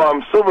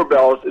to Silver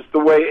Bells, it's the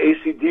way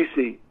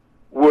AC/DC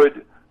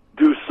would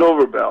do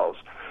Silver Bells.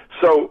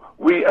 So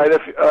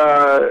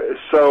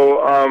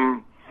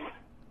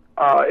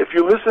if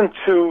you listen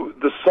to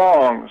the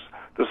songs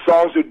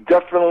are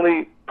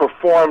definitely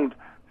performed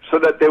so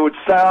that they would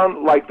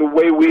sound like the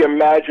way we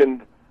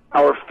imagined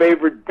our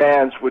favorite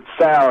bands would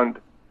sound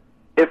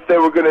if they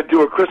were going to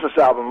do a Christmas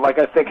album. Like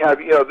I think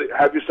Have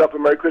Yourself a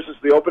Merry Christmas,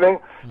 the opening.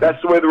 Mm-hmm.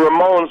 That's the way the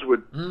Ramones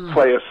would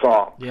play a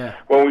song. Yeah.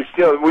 When we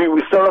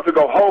start off to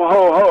go ho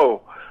ho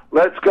ho,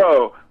 let's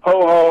go ho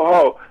ho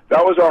ho.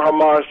 That was our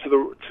homage to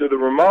the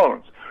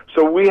Ramones.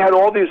 So we had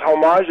all these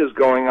homages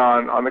going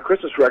on the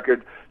Christmas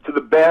record to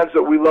the bands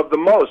that we love the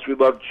most. We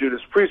love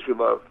Judas Priest. We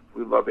love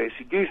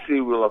AC/DC.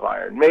 We love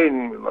Iron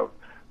Maiden. We love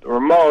the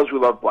Ramones. We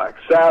love Black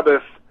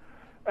Sabbath.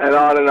 And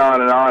on and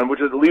on and on, which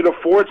is Lita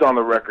Ford's on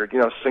the record,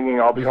 singing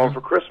I'll Be Home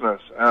for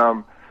Christmas,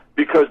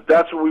 because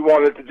that's what we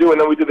wanted to do.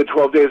 And then we did the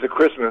 12 Days of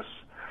Christmas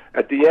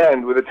at the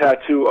end with a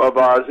tattoo of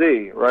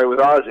Ozzy, right, with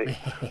Ozzy.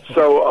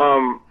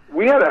 So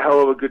we had a hell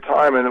of a good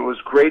time, and it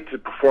was great to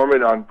perform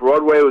it on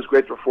Broadway. It was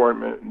great to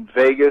perform it in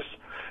Vegas.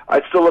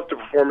 I'd still love to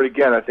perform it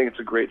again. I think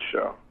it's a great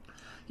show.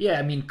 Yeah,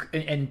 I mean,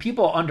 and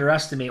people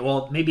underestimate,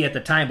 well, maybe at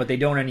the time, but they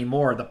don't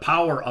anymore, the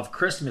power of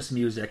Christmas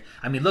music.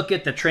 I mean, look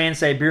at the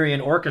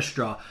Trans-Siberian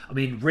Orchestra. I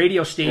mean,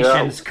 radio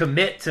stations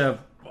commit to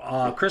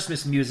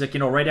Christmas music,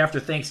 right after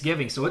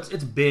Thanksgiving. So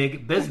it's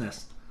big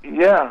business.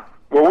 Yeah.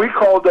 Well, we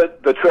called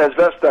it the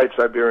Transvestite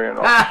Siberian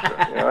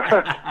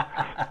Orchestra.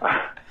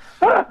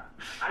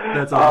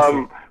 That's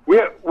awesome.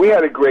 We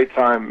had a great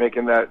time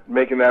making that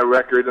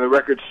record, and the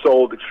record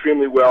sold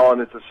extremely well,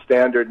 and it's a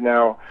standard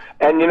now.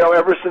 And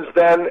ever since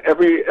then,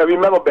 every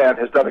metal band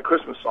has done a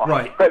Christmas song.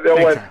 Right. They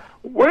went,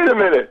 wait a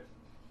minute,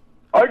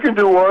 I can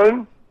do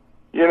one.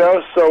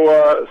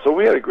 So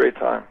we had a great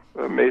time,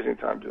 an amazing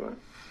time doing it.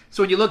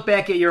 So when you look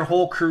back at your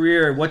whole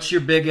career, what's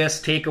your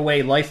biggest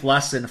takeaway life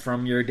lesson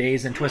from your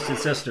days in Twisted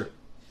Sister?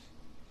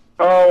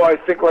 Oh, I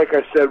think, like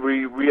I said,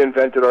 we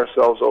reinvented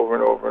ourselves over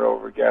and over and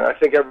over again. I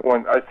think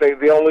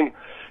the only,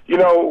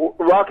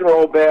 rock and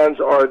roll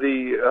bands are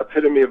the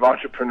epitome of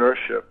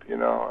entrepreneurship,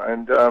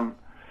 and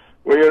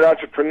when you're an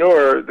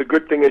entrepreneur, the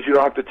good thing is you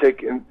don't have to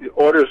take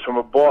orders from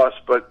a boss,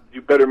 but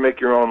you better make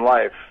your own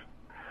life.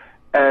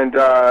 And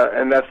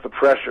that's the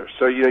pressure.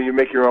 So, you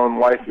make your own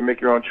life, you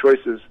make your own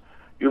choices,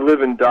 you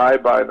live and die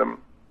by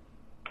them.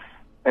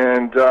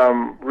 And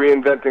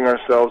reinventing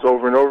ourselves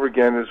over and over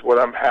again is what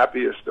I'm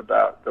happiest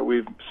about, that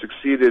we've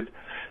succeeded.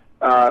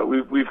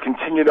 We've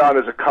continued on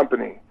as a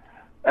company.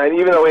 And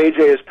even though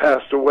AJ has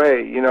passed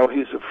away,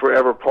 he's a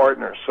forever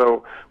partner.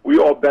 So we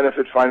all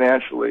benefit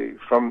financially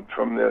from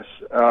this.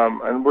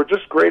 And we're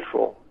just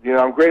grateful.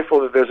 I'm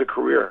grateful that there's a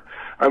career.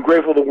 I'm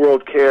grateful the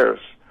world cares.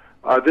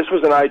 This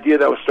was an idea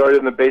that was started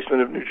in the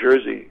basement of New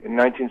Jersey in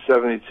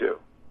 1972.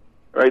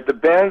 right?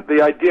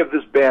 The idea of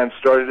this band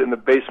started in the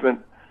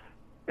basement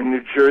in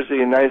New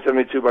Jersey in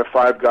 1972 by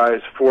 5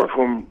 guys, 4 of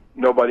whom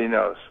nobody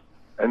knows,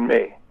 and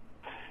me.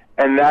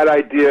 And that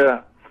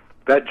idea,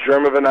 that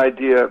germ of an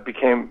idea,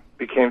 became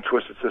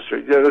Twisted Sister.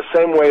 You know, the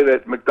same way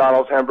that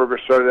McDonald's hamburger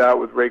started out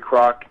with Ray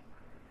Kroc,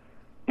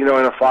 you know,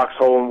 in a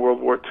foxhole in World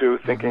War II,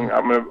 thinking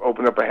I'm going to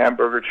open up a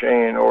hamburger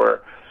chain,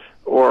 or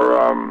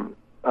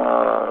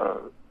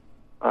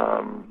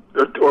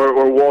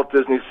Walt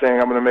Disney saying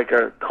I'm going to make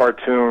a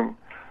cartoon.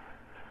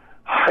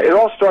 It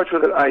all starts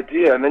with an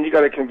idea, and then you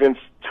got to convince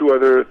 3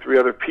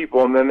 other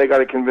people, and then they got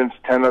to convince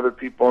 10 other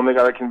people, and they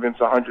got to convince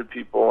 100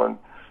 people, and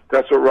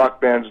that's what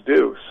rock bands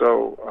do.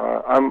 So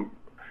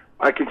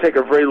I can take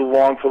a very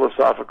long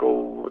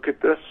philosophical look at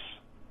this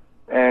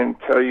and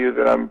tell you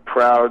that I'm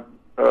proud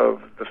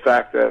of the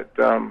fact that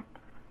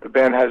the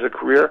band has a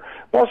career.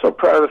 I'm also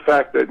proud of the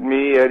fact that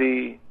me,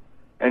 Eddie,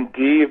 and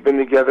Dee have been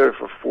together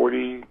for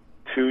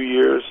 42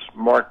 years.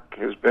 Mark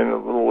has been a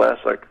little less,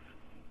 like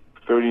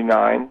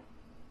 39.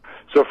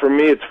 So for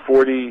me, it's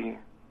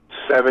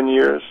 47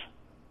 years.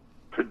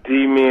 For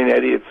Dee, me, and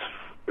Eddie,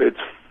 it's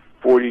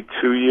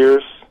 42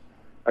 years,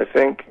 I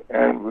think.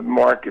 And with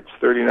Mark, it's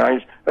 39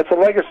 years. That's a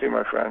legacy,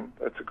 my friend.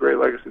 That's a great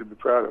legacy to be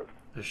proud of.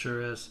 It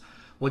sure is.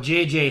 Well,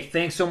 JJ,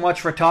 thanks so much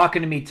for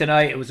talking to me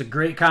tonight. It was a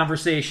great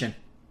conversation.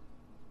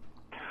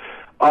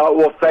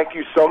 Well, thank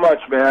you so much,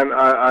 man.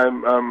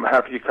 I'm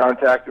happy you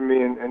contacted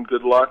me, and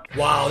good luck.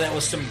 Wow, that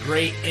was some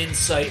great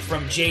insight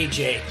from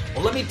JJ.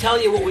 Well, let me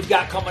tell you what we've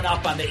got coming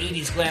up on the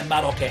 80s Glam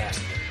Metal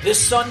Cast. This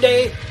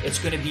Sunday, it's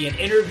going to be an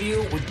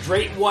interview with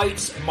Great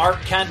White's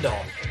Mark Kendall.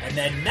 And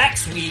then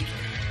next week,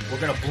 we're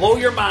going to blow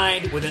your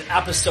mind with an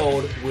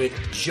episode with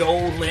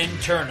Joe Lynn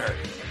Turner.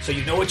 So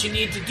you know what you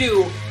need to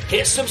do.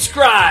 Hit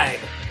subscribe.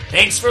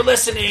 Thanks for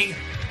listening.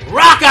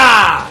 Rock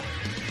on!